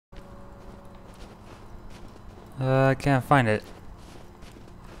I can't find it.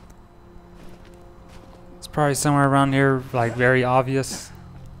 It's probably somewhere around here, like very obvious.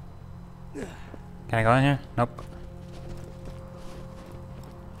 Can I go in here? Nope.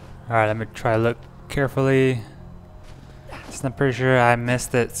 Alright, let me try to look carefully. I'm pretty sure I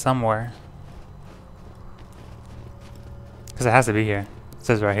missed it somewhere. Because it has to be here. It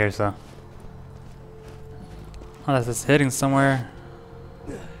says right here, so. Unless it's hidden somewhere.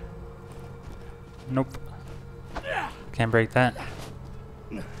 Nope. Can't break that.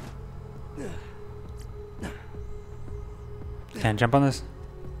 Can't jump on this?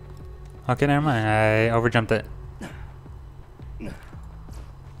 Okay, never mind. I overjumped it.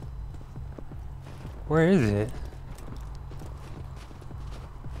 Where is it?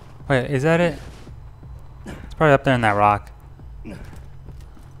 Wait, is that it? It's probably up there in that rock.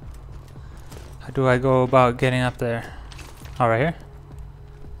 How do I go about getting up there? Oh, right here?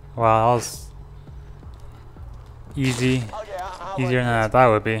 Wow, that was easy. Easier than I thought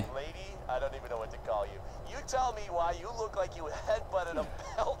it would be. Lady, I don't even know what to call you. You tell me why you look like you headbutted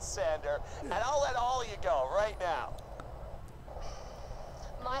a belt sander, and I'll let all you go right now.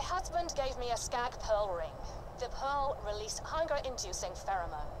 My husband gave me a skag pearl ring. The pearl released hunger-inducing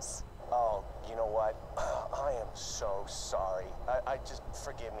pheromones. Oh, you know what? I am so sorry. I just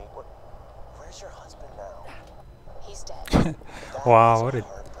forgive me. Where's your husband now? He's dead. Wow, what a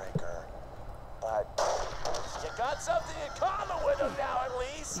heartbreaker. But you got something in common with him now, at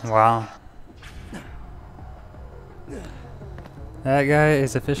least. wow. That guy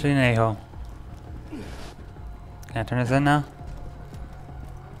is officially an a-hole. Can I turn this in now?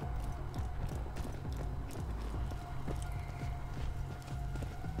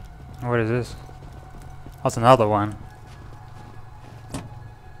 What is this? That's another one.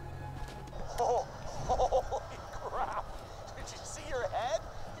 Oh, holy crap! Did you see your head?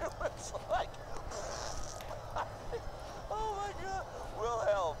 It looks like... Oh my god!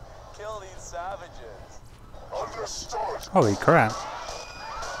 Wilhelm, kill these savages. Understood. Holy crap.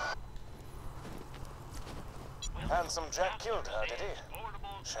 Handsome Jack killed her, did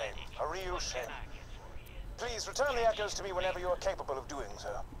he? Shame. A real shame. Please return the echoes to me whenever you are capable of doing so.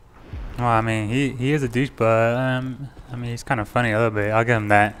 Well, I mean, he is a douche, but I mean, he's kind of funny a little bit. I'll give him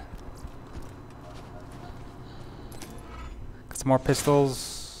that. Got some more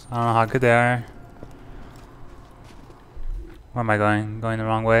pistols. I don't know how good they are. Where am I going? Going the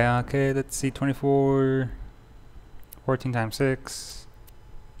wrong way. Okay, let's see. 24, 14 times 6.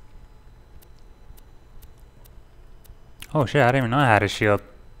 Oh shit! I didn't even know I had a shield.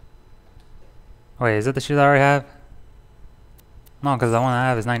 Wait, is it the shield I already have? No, because the one I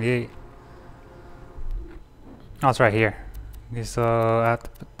have is 98. Oh, it's right here. Okay, so I have to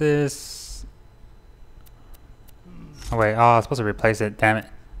put this. Oh wait, oh, I was supposed to replace it. Damn it!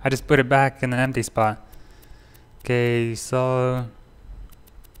 I just put it back in the empty spot. Okay, so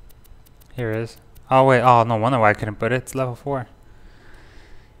here it is. Oh wait, oh no wonder why I couldn't put it. It's level 4.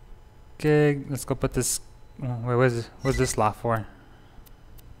 Okay, let's go put this. Wait, what's this slot for?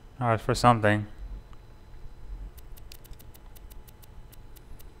 Oh, it's for something.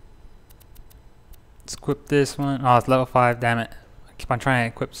 Let's equip this one. Oh, it's level 5. Damn it! I keep on trying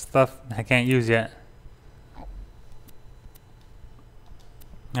to equip stuff I can't use yet.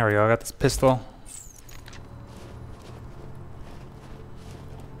 There we go. I got this pistol.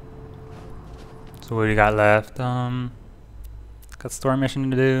 So what do you got left? Got story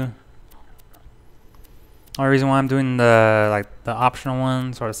mission to do. Only reason why I'm doing the optional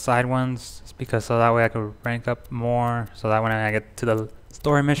ones or the side ones is because so that way I could rank up more. So that when I get to the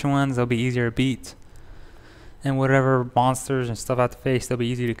story mission ones, they'll be easier to beat. And whatever monsters and stuff I have to face, they'll be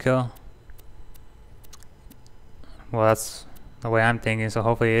easy to kill. Well, that's the way I'm thinking. So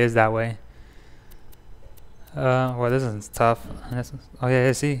hopefully it is that way. Well, this is tough. Oh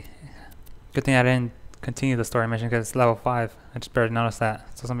yeah, see. Good thing I didn't continue the story mission because it's level 5. I just barely noticed that.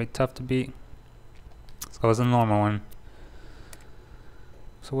 So it's gonna be tough to beat. Let's go with the normal one.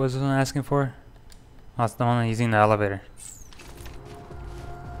 So what's this one asking for? Oh, it's the one using the elevator.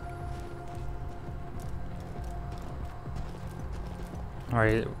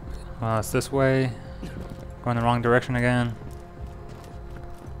 Alright, well it's this way. Going the wrong direction again.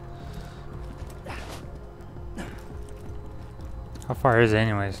 How far is it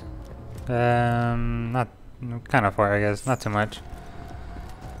anyways? Not kind of far, I guess. Not too much.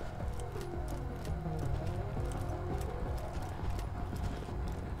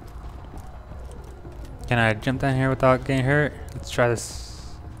 Can I jump down here without getting hurt? Let's try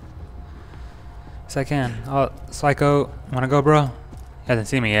this. Yes, I can. Oh, Psycho, wanna go, bro? He hasn't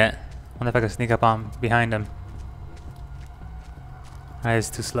seen me yet. Wonder if I can sneak up on behind him. Alright, it's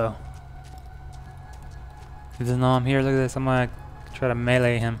too slow. He doesn't know I'm here. Look at this. I'm gonna try to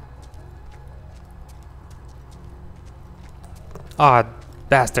melee him. Aw,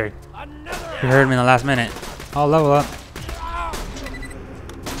 bastard. You heard me in the last minute. I'll level up.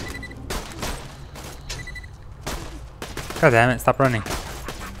 God damn it, stop running.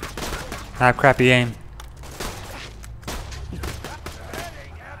 I have crappy aim.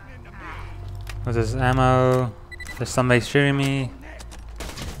 What's this? Ammo. There's somebody shooting me.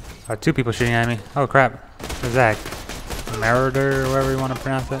 Or two people shooting at me. Oh crap. What's that? Marauder, or whatever you want to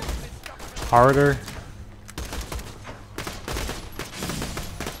pronounce it. Harder.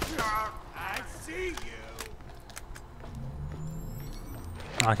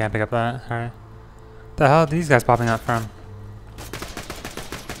 Oh, I can't pick up that. Alright. What the hell are these guys popping up from?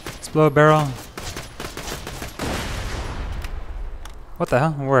 Explode barrel. What the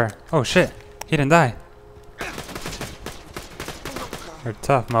hell? Where? Oh shit. He didn't die. You're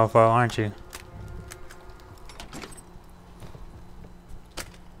tough, mofo, aren't you?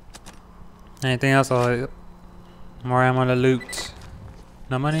 Anything else? More ammo to loot.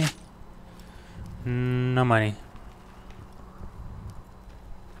 No money? No money.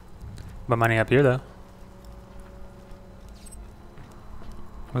 But money up here though.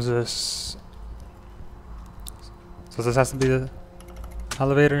 What's this? So this has to be the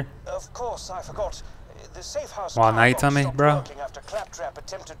elevator? Of course, I forgot. The safe house. Wow, now you tell me, bro. After Claptrap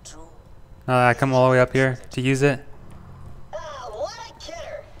attempted to. Now I come all the way up here to use it. What a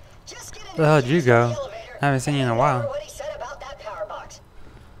kidder. Just get Where the hell did you go? I haven't seen you in a while. What he said about that power box.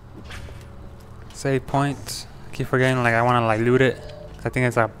 Save point. I keep forgetting, like I want to like loot it. I think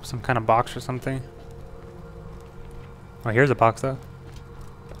it's like some kind of box or something. Oh, here's a box though.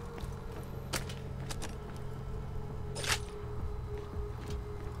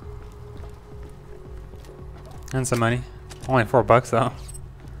 And some money. Only $4 though.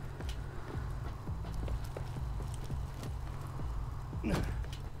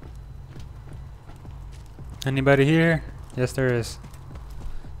 Anybody here? Yes, there is.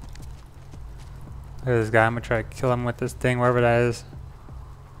 Look at this guy. I'm gonna try to kill him with this thing, wherever that is.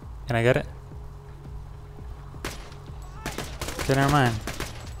 Can I get it? Okay, never mind.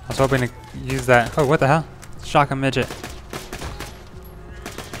 I was hoping to use that. Oh, what the hell? Shotgun midget.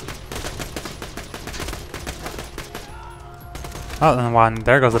 Oh, and one.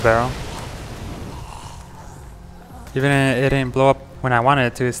 There goes the barrel. Even if it didn't blow up when I wanted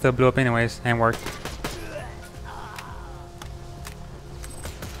it to, it still blew up anyways and worked.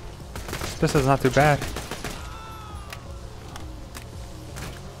 This pistol's not too bad.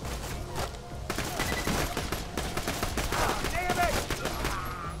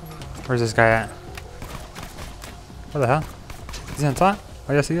 Where's this guy at? Where the hell? Is he on top?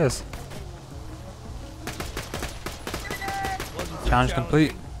 Oh yes he is. Challenge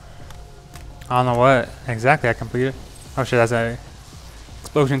complete. I don't know what exactly I completed. Oh shit, that's a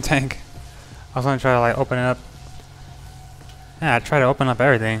explosion tank. I was gonna try to like open it up. Yeah, I try to open up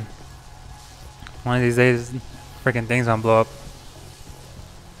everything. One of these days, freaking things gonna blow up.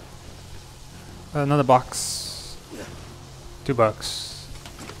 Another box. $2.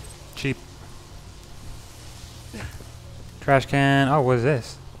 Cheap. Trash can. Oh, what is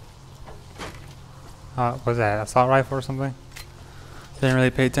this? What was that? Assault rifle or something? Didn't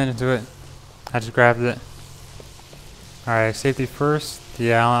really pay attention to it. I just grabbed it. Alright, safety first.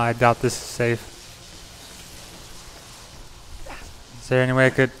 Yeah, I doubt this is safe. Is there any way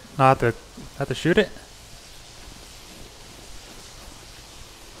I could not have to shoot it?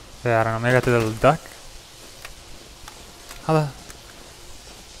 Yeah, I don't know. Maybe I have to do a little duck. How the?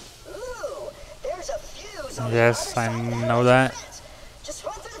 Ooh, there's a fuse on Yes, the other I side know of that. fence. Just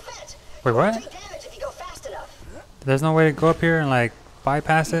run through the fence. Wait, what? Take damage if you go fast enough. There's no way to go up here and like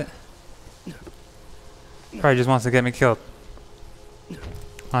bypass it? Probably just wants to get me killed. I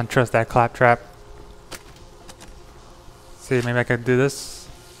don't trust that claptrap. See, maybe I could do this.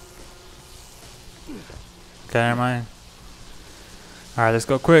 Okay, never mind. Alright, let's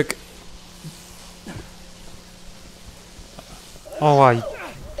go quick. Oh wow, That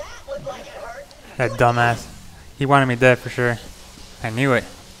looked like it hurt. that dumbass. He wanted me dead for sure. I knew it.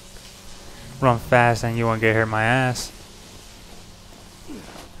 Run fast and you won't get hurt my ass.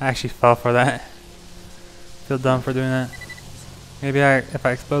 I actually fell for that. Feel dumb for doing that. Maybe if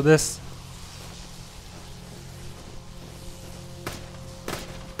I explode this.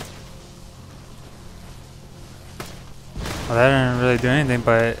 Well, that didn't really do anything,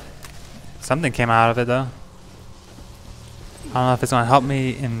 but something came out of it though. I don't know if it's gonna help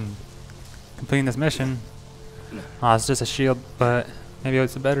me in completing this mission. Oh, it's just a shield, but maybe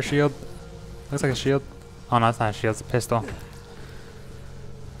it's a better shield. Looks like a shield. Oh no, it's not a shield, it's a pistol.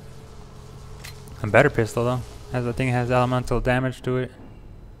 A better pistol though. As I think it has elemental damage to it.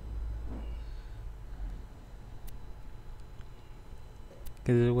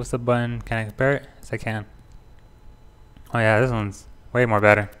 What's the button? Can I compare it? Yes, I can. Oh yeah, this one's way more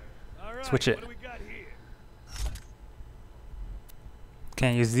better. All right, Switch it. What do we got here?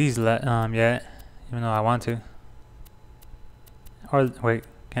 Can't use these yet, even though I want to. Or wait,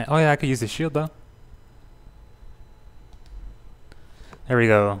 can oh yeah, I could use the shield though. There we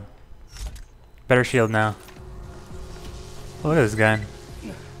go. Better shield now. Oh, look at this gun.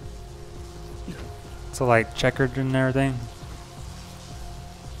 So like checkered and everything.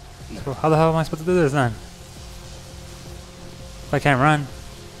 So how the hell am I supposed to do this then? If I can't run.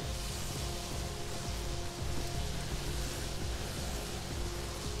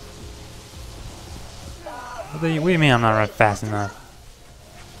 What do you mean I'm not running fast enough?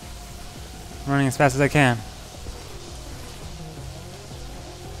 I'm running as fast as I can.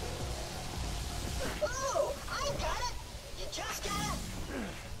 Oh, I got it. You just got it.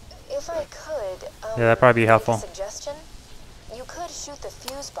 If I could, Yeah, that'd probably be make helpful. a suggestion. You could shoot the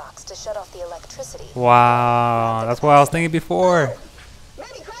fuse box to shut off the electricity. Wow, that's what I was thinking before.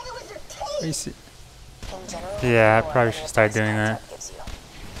 Maybe grab it with your Are you teeth. In general, Yeah, I more probably than should your start best doing that. contact gives you.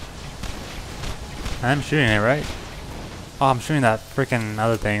 I'm shooting it, right? Oh, I'm shooting that freaking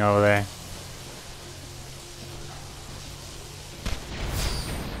other thing over there.